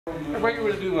Everybody,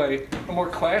 we're going to do a more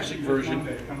classic version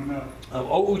of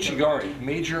Uchi Gari,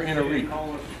 major inner reap.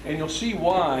 And you'll see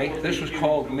why this was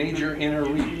called major inner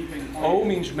reap. O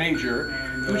means major,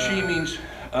 Uchi means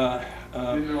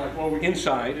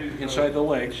inside the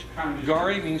legs.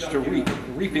 Gari means to reap,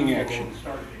 reaping action.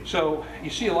 So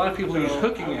you see a lot of people use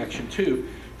hooking action too.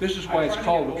 This is why it's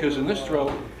called, because in this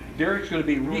throw, Derek's going to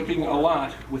be reaping a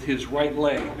lot with his right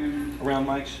leg around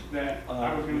Mike's,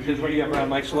 around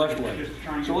Mike's left leg.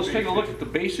 So let's take a look at the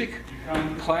basic,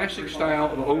 classic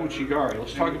style of Uchi Gari.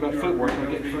 Let's talk about footwork.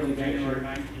 I'll get further back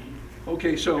here.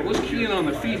 Okay, so let's key in on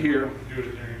the feet here.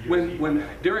 When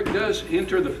Derek does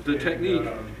enter the technique,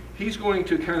 he's going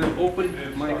to kind of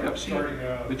open Mike up. See,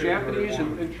 the Japanese,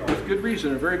 and with good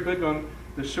reason, are very big on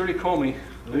the surikomi,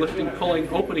 the lifting, pulling,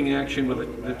 opening action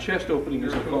with the chest opening,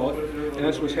 as I call it, and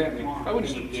that's what's happening. I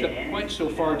wouldn't step quite so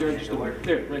far, Derek, just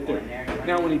there, right there.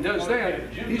 Now, when he does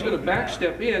that, he's going to back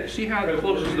step in. See how it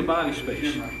closes the body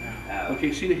space.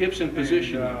 Okay, see the hips in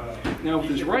position. Now, with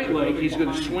his right leg, he's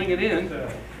going to swing it in,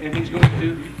 and he's going to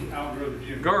do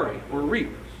Gari, or reap.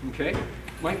 Okay?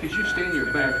 Mike, as you stand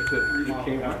your back to the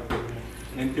camera,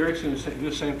 and Derek's going to do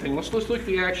the same thing. Let's look at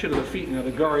the action of the feet now,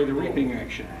 the Gari, the reaping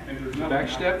action. Back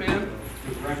step in.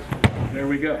 There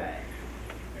we go.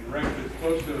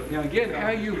 Now again, how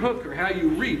you hook or how you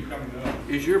reap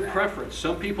is your preference.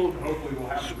 Some people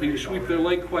sweep their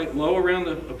leg quite low around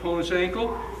the opponent's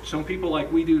ankle. Some people,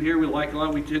 like we do here, we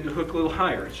tend to hook a little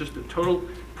higher. It's just a total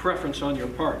preference on your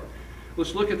part.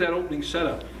 Let's look at that opening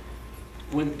setup.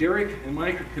 When Derek and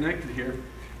Mike are connected here,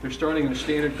 they're starting in a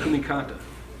standard kumikata,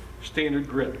 standard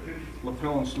grip,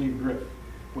 lapel and sleeve grip.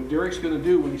 What Derek's going to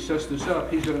do when he sets this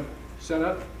up, he's going to set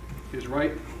up his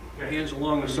right hands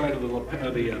along the side of the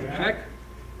pec,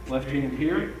 left hand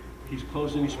here. He's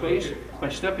closing his space. By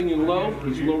stepping in low,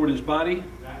 he's lowered his body,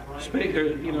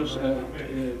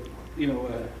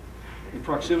 in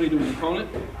proximity to his opponent,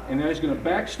 and now he's going to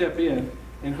back step in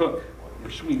and hook or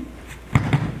sweep.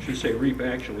 I should say reap,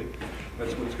 actually.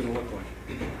 That's what it's going to look like.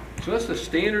 So that's the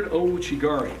standard Uchi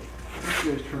Gari. Let's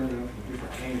guys turn it up a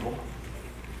different angle.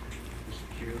 Just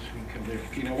here, so we can come there.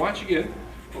 Okay, now watch again.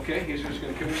 Okay, he's just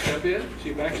going to come and step in.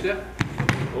 See, back step.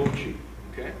 Uchi.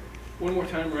 Okay. One more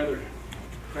time, rather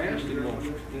fast, and we'll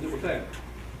end it with that.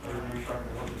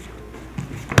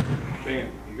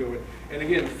 Bam. You go with. And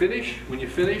again, finish. When you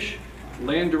finish,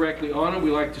 land directly on him.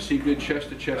 We like to see good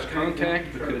chest-to-chest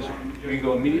contact, because you can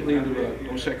go immediately into a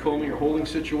osaikomi or holding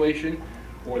situation.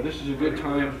 Or this is a good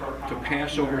time to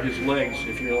pass over his legs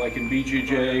if you're like in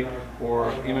BJJ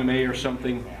or MMA or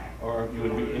something, or you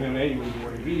would be MMA, you would be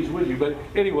wearing V's, wouldn't you? But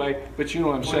anyway, but you know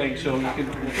what I'm saying. So you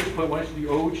can just put watch the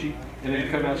Uchi and then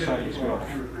come outside his guard.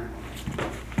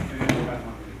 There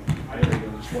you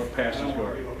go, just walk past his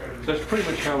guard. So that's pretty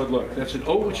much how it would look. That's an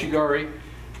Uchi Gari.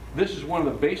 This is one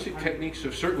of the basic techniques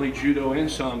of certainly Judo and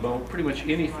Sambo, pretty much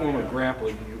any form of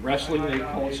grappling. Wrestling, they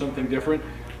call it something different,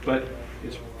 but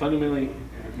it's fundamentally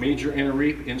major inner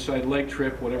reap, inside leg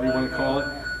trip, whatever you want to call it.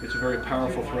 It's a very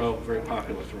powerful throw, very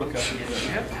popular throw.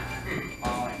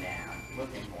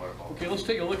 Okay, let's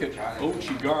take a look at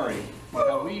Uchi Gari,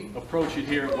 how we approach it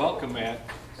here at Welcome Mat.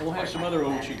 And we'll have some other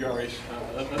Uchi Garis,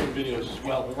 other videos as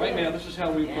well. But right now, this is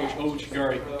how we approach Uchi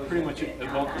Gari pretty much at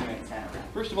Welcome Mat.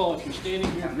 First of all, if you're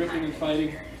standing here gripping and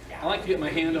fighting, I like to get my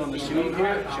hand on the sleeve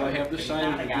here, so I have this side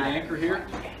of a good anchor here,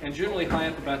 and generally high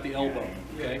up about the elbow.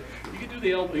 Okay, you can do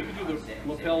the elbow, you can do the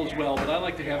lapel as well, but I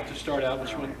like to have to start out,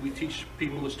 which we teach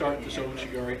people to start this Uchi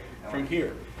Gari from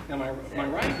here. Now my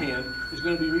right hand is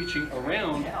going to be reaching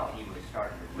around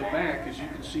the back, as you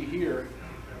can see here,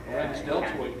 around this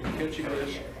deltoid, catching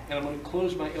this, and I'm going to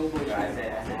close my elbows down.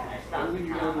 Don't leave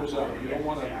your elbows up. You don't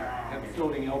want to have a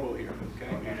floating elbow here.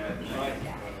 Okay. Right.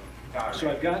 So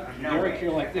I've got Derek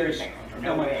here like this.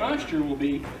 Now my posture will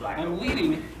be, I'm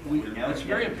leading. It's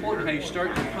very important how you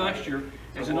start your posture,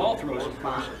 as in all throws, of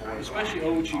course, especially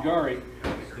Uchi Gari.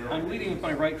 I'm leading with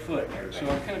my right foot. So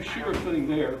I'm kind of sheer footing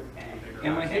there,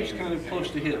 and my hip's kind of close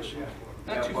to his.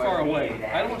 Not too far away.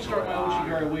 I don't want to start my Uchi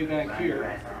Gari way back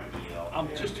here. I'm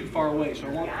just too far away, so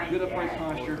I want a good upright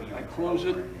posture. I close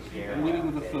it, I'm leading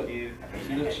with the foot.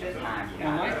 See this?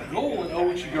 Now my goal in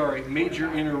Uchi Gari,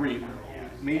 major inner reap,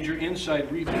 major inside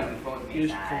reap,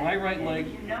 is for my right leg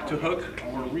to hook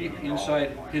or reap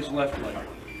inside his left leg.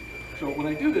 So when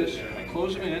I do this, I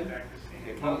close them in.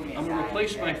 I'm going to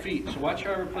replace my feet. So watch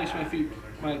how I replace my feet.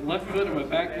 My left foot or my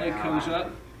back leg comes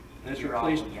up, and it's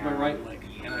replaced with my right leg,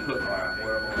 and I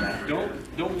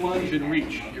hook. Don't lunge and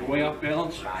reach. You're way off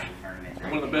balance.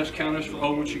 One of the best counters for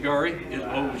Uchi Gari is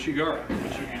Uchi Gari,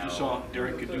 which you just saw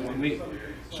Derek could do on me.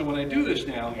 So when I do this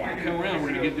now, when I come around,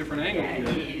 we're going to get different angle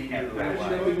here. I'm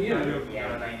stepping in,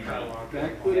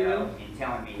 back foot in,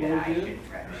 close in,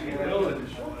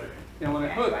 and when I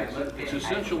hook, it's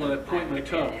essential that I point my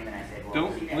toe.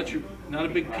 Don't let your, not a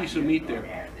big piece of meat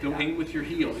there. Don't aim with your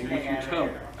heel, aim with your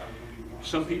toe.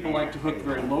 Some people like to hook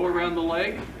very low around the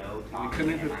leg. When you come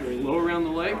in, hook very low around the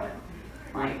leg,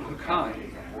 or hook high.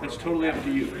 That's totally up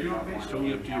to you. It's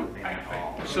totally up to you.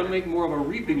 Some make more of a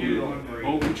reaping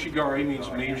movement. Uchi Gari means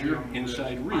major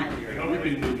inside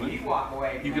reaping movement.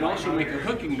 You can also make a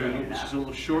hooking movement. This is a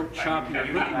little short, choppy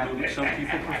hooking movement. Some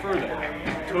people prefer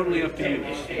that. Totally up to you.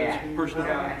 It's personal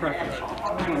preference.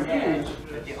 What I do is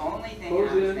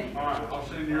close in,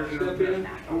 step in,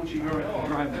 Uchi Gari,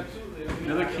 drive it.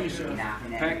 Another key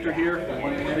factor here, if I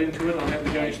want to get into it, I'll have the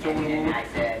guys throw in a moment.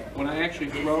 When I actually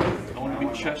throw, I want to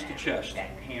be chest to chest.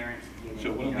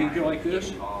 So when I'm going to go like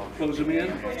this, close them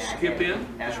in, skip in,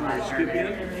 just remember skip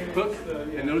in, hook,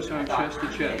 and notice how I'm chest to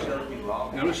chest.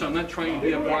 Notice I'm not trying to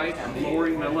be upright, I'm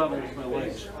lowering my level with my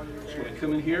legs. So when I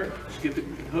come in here, skip it,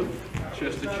 hook,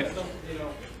 chest to chest.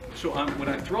 So when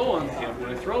I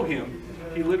throw him,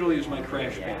 he literally is my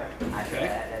crash pad.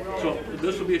 Okay? So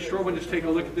this will be a short one. Just take a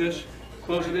look at this.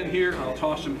 Close it in here. I'll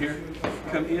toss him here.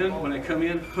 Come in. When I come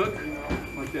in, hook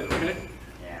like that. Okay?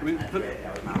 Come in, hook.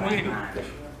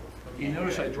 You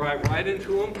notice I drive right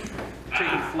into him, take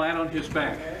him flat on his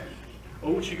back.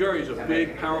 Uchi Gari is a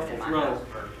big, powerful throw.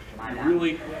 You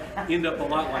really end up a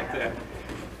lot like that.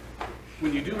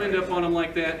 When you do end up on him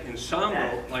like that in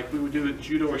Sambo, like we would do at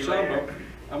Judo or Sambo,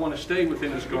 I want to stay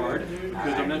within his guard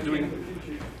because I'm not doing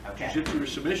jiu-jitsu or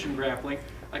submission grappling.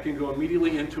 I can go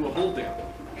immediately into a hold down.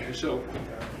 Okay, so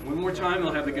one more time,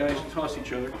 I'll have the guys toss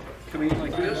each other. Come in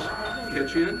like this,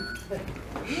 catch in.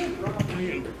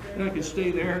 And I can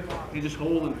stay there and just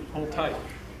hold tight.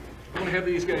 I'm going to have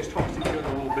these guys toss each other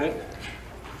a little bit.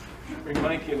 Bring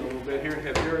Mike in a little bit here and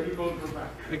have Eric.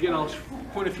 Again, I'll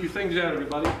point a few things out,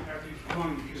 everybody.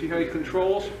 See how he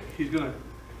controls? He's going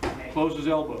to close his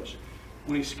elbows.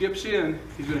 When he skips in,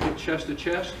 he's going to hit chest to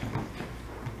chest,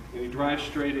 and he drives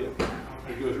straight in.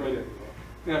 He goes right in.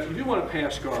 Now, if you do want to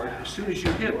pass guard, as soon as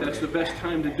you hit, that's the best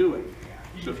time to do it.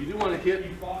 So if you do want to hit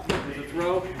with a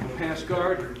throw, pass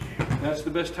guard, that's the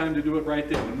best time to do it right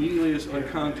there, immediately as on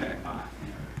contact.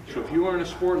 So if you are in a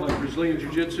sport like Brazilian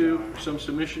Jiu-Jitsu, some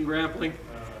submission grappling,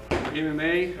 or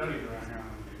MMA,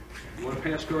 you want to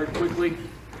pass guard quickly,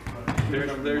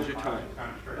 there's your time.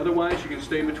 Otherwise, you can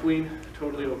stay between,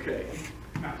 totally okay.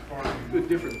 Good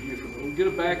different view from it. We'll get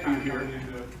a back view here.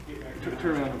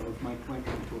 Turn around with my plank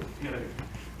control.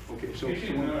 Okay, so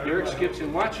when Eric skips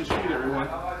in, watch his feet, everyone.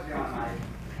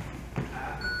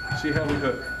 See how we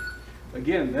hook.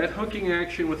 Again, that hooking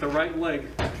action with the right leg,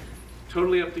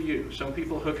 totally up to you. Some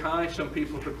people hook high, some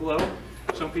people hook low.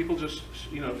 Some people just,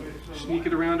 sneak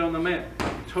it around on the mat.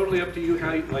 Totally up to you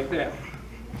how you like that.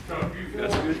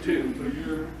 That's good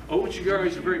too. Uchi Gari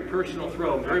is a very personal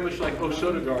throw, very much like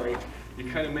Osoto Gari.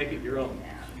 You kind of make it your own.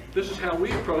 This is how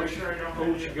we approach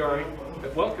Uchi Gari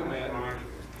at Welcome Mat.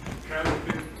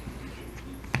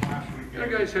 Our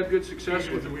guys had good success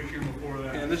with it,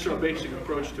 and this is our basic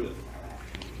approach to it.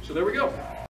 So there we go.